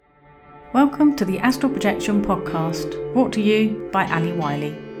Welcome to the Astral Projection Podcast, brought to you by Ali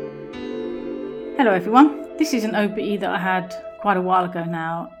Wiley. Hello everyone, this is an OBE that I had quite a while ago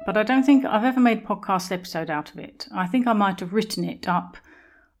now, but I don't think I've ever made a podcast episode out of it. I think I might have written it up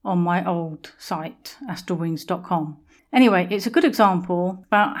on my old site, astralwings.com. Anyway, it's a good example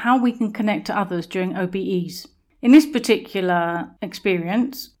about how we can connect to others during OBEs. In this particular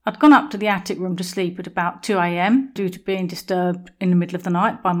experience, I'd gone up to the attic room to sleep at about 2 a.m. due to being disturbed in the middle of the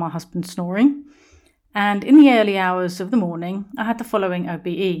night by my husband snoring. And in the early hours of the morning, I had the following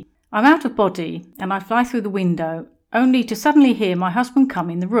OBE. I'm out of body and I fly through the window only to suddenly hear my husband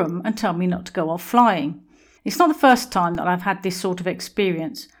come in the room and tell me not to go off flying. It's not the first time that I've had this sort of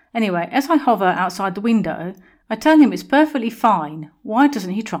experience. Anyway, as I hover outside the window, I tell him it's perfectly fine. Why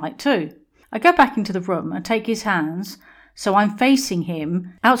doesn't he try it too? I go back into the room and take his hands, so I'm facing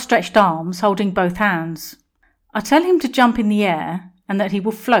him, outstretched arms holding both hands. I tell him to jump in the air and that he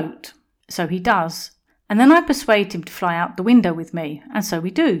will float, so he does. And then I persuade him to fly out the window with me, and so we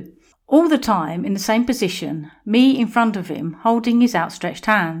do. All the time in the same position, me in front of him holding his outstretched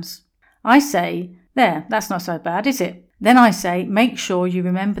hands. I say, "There, that's not so bad, is it?" Then I say, "Make sure you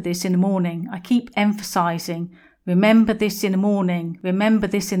remember this in the morning." I keep emphasising, "Remember this in the morning, remember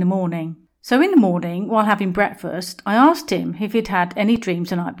this in the morning." So in the morning, while having breakfast, I asked him if he'd had any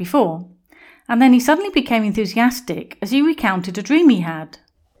dreams the night before. And then he suddenly became enthusiastic as he recounted a dream he had.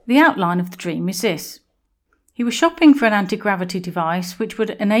 The outline of the dream is this. He was shopping for an anti-gravity device which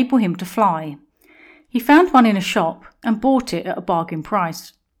would enable him to fly. He found one in a shop and bought it at a bargain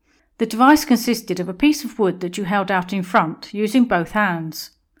price. The device consisted of a piece of wood that you held out in front, using both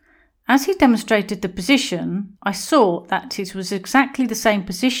hands. As he demonstrated the position, I saw that it was exactly the same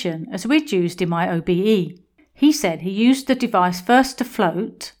position as we'd used in my OBE. He said he used the device first to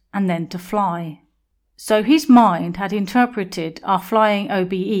float and then to fly. So his mind had interpreted our flying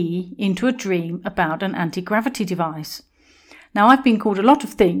OBE into a dream about an anti-gravity device. Now I've been called a lot of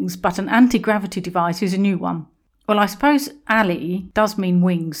things, but an anti-gravity device is a new one. Well, I suppose ali does mean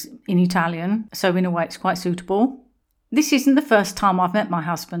wings in Italian, so in a way it's quite suitable. This isn't the first time I've met my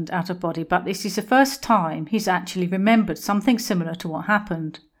husband out of body, but this is the first time he's actually remembered something similar to what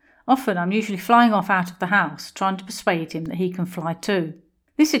happened. Often I'm usually flying off out of the house, trying to persuade him that he can fly too.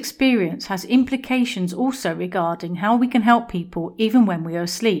 This experience has implications also regarding how we can help people even when we are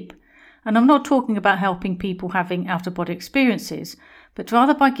asleep. And I'm not talking about helping people having out-of-body experiences, but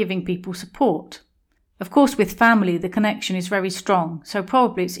rather by giving people support. Of course, with family, the connection is very strong, so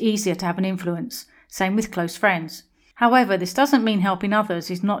probably it's easier to have an influence. Same with close friends. However, this doesn't mean helping others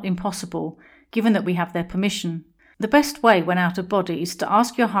is not impossible, given that we have their permission. The best way when out of body is to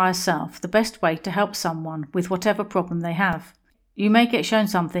ask your higher self the best way to help someone with whatever problem they have. You may get shown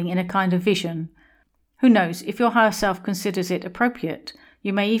something in a kind of vision. Who knows, if your higher self considers it appropriate,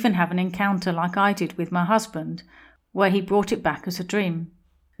 you may even have an encounter like I did with my husband, where he brought it back as a dream.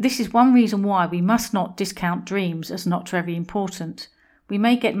 This is one reason why we must not discount dreams as not very important. We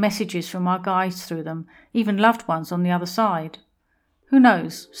may get messages from our guides through them, even loved ones on the other side. Who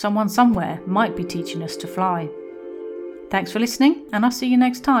knows, someone somewhere might be teaching us to fly. Thanks for listening, and I'll see you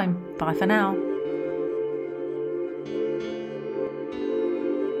next time. Bye for now.